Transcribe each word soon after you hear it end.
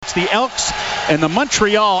It's the Elks and the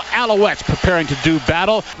Montreal Alouettes preparing to do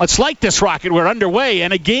battle. Let's light this rocket. We're underway.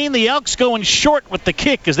 And again, the Elks going short with the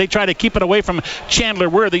kick as they try to keep it away from Chandler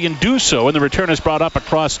Worthy and do so. And the return is brought up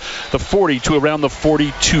across the 40 to around the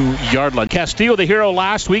 42-yard line. Castillo, the hero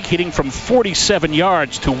last week, hitting from 47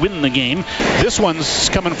 yards to win the game. This one's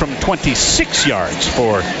coming from 26 yards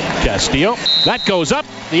for Castillo. That goes up.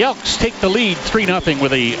 The Elks take the lead 3-0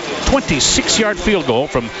 with a 26-yard field goal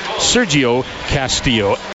from Sergio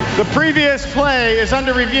Castillo. The previous play is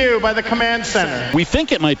under review by the command center. We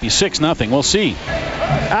think it might be 6-0. We'll see.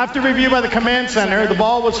 After review by the command center, the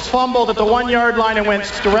ball was fumbled at the 1-yard line and went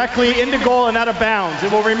directly into goal and out of bounds.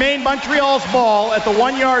 It will remain Montreal's ball at the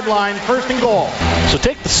 1-yard line, first and goal. So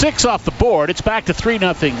take the 6 off the board. It's back to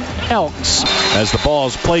 3-0 Elks as the ball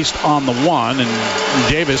is placed on the 1,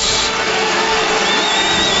 and Davis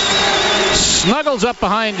snuggles up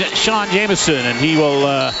behind Sean Jamieson, and he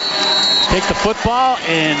will take the football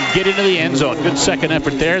and get into the end zone. Good second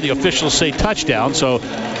effort there. The officials say touchdown, so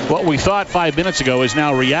what we thought 5 minutes ago is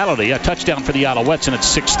now reality. A touchdown for the Alouettes, and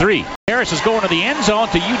it's 6-3. Harris is going to the end zone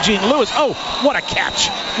to Eugene Lewis. Oh, what a catch.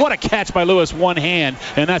 What a catch by Lewis, one hand,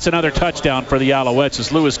 and that's another touchdown for the Alouettes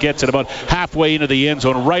as Lewis gets it about halfway into the end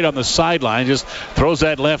zone, right on the sideline, just throws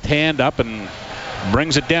that left hand up and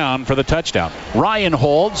brings it down for the touchdown. Ryan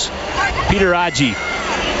holds. Peter Adji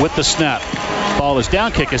with the snap. Ball is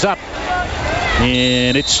down, kick is up,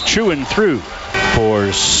 and it's true and through for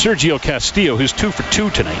Sergio Castillo, who's 2 for 2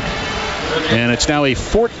 tonight. And it's now a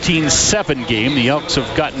 14-7 game. The Elks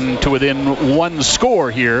have gotten to within one score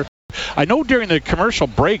here. I know during the commercial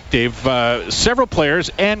break, Dave, several players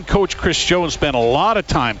and Coach Chris Jones spent a lot of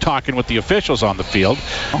time talking with the officials on the field.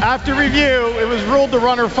 After review, it was ruled the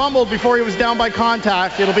runner fumbled before he was down by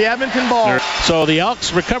contact. It'll be Edmonton ball. So the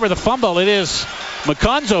Elks recover the fumble. It is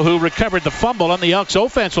McConzo who recovered the fumble, and the Elks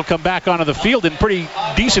offense will come back onto the field in pretty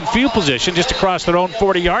decent field position just across their own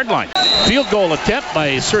 40-yard line. Field goal attempt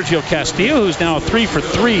by Sergio Castillo, who's now 3 for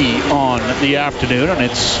 3 on the afternoon, and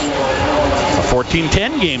it's a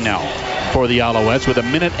 14-10 game now for the Alouettes with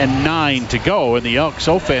 1:09 to go, and the Elks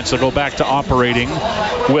offense will go back to operating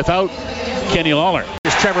without Kenny Lawler.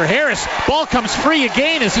 Here's Trevor Harris. Ball comes free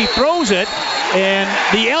again as he throws it, and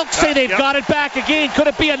the Elks say they've got it back again. Could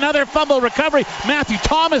it be another fumble recovery? Matthew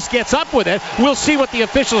Thomas gets up with it. We'll see what the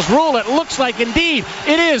officials rule. It looks like indeed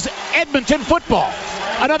it is Edmonton football.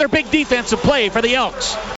 Another big defensive play for the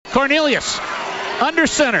Elks. Cornelius under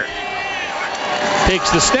center.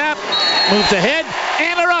 Takes the snap, moves ahead,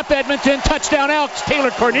 and they're up, Edmonton. Touchdown Elks.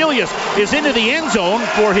 Taylor Cornelius is into the end zone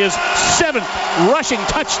for his 7th rushing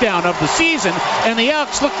touchdown of the season, and the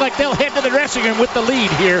Elks look like they'll head to the dressing room with the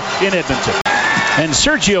lead here in Edmonton. And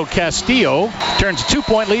Sergio Castillo turns a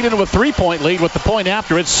 2-point lead into a 3-point lead with the point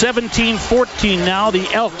after it. 17-14 now. The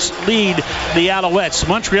Elks lead the Alouettes.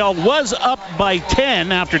 Montreal was up by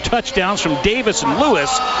 10 after touchdowns from Davis and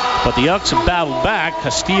Lewis, but the Elks have battled back.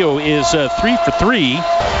 Castillo is 3 for 3,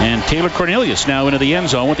 and Taylor Cornelius now into the end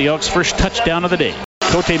zone with the Elks' first touchdown of the day.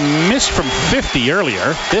 Cote missed from 50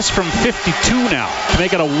 earlier. This from 52 now to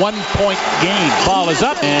make it a 1-point game. Ball is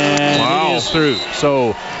up, and it is through.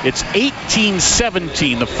 So it's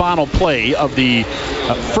 18-17. The final play of the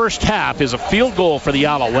first half is a field goal for the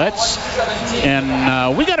Alouettes.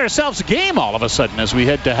 And we got ourselves a game all of a sudden as we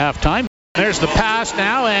head to halftime. There's the pass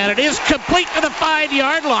now, and it is complete to the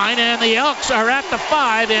 5-yard line, and the Elks are at the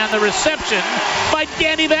 5, and the reception by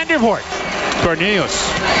Danny Vandervoort. Cornelius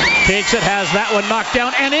takes it, has that one knocked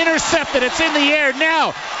down, and intercepted. It's in the air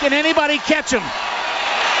now. Can anybody catch him?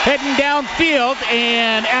 Heading downfield,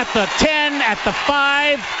 and at the 10, at the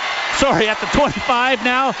 5, at the 25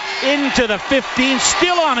 now, into the 15,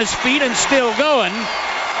 still on his feet and still going.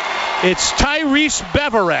 It's Tyrese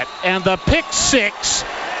Beverett, and the pick 6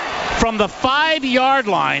 from the 5-yard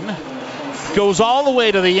line goes all the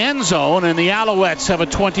way to the end zone, and the Alouettes have a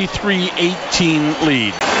 23-18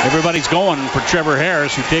 lead. Everybody's going for Trevor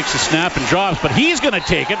Harris, who takes the snap and drops, but he's going to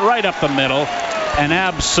take it right up the middle. An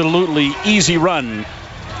absolutely easy run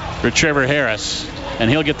for Trevor Harris, and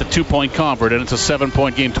he'll get the 2-point convert, and it's a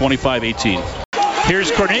 7-point game, 25-18.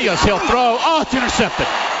 Here's Cornelius. He'll throw. Oh, it's intercepted.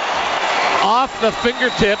 Off the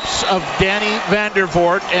fingertips of Danny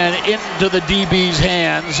Vandervoort and into the DB's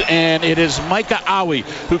hands, and it is Micah Awi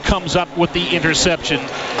who comes up with the interception,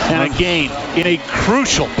 and again in a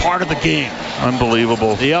crucial part of the game.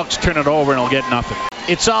 Unbelievable. The Elks turn it over and will get nothing.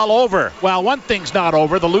 It's all over. Well, one thing's not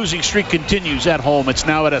over. The losing streak continues at home. It's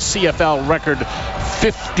now at a CFL record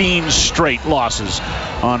 15 straight losses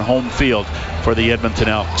on home field for the Edmonton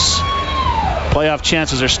Elks. Playoff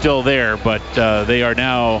chances are still there, but they are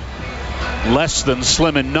now less than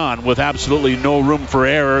slim and none with absolutely no room for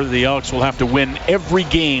error. The Elks will have to win every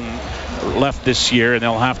game left this year, and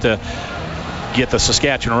they'll have to get the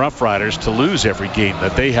Saskatchewan Roughriders to lose every game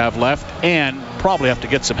that they have left, and probably have to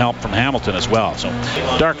get some help from Hamilton as well. So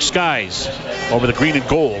dark skies over the green and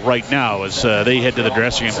gold right now as they head to the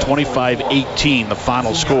dressing room. 25-18 the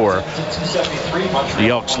final score. The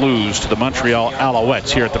Elks lose to the Montreal Alouettes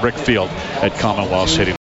here at the Brick Field at Commonwealth City.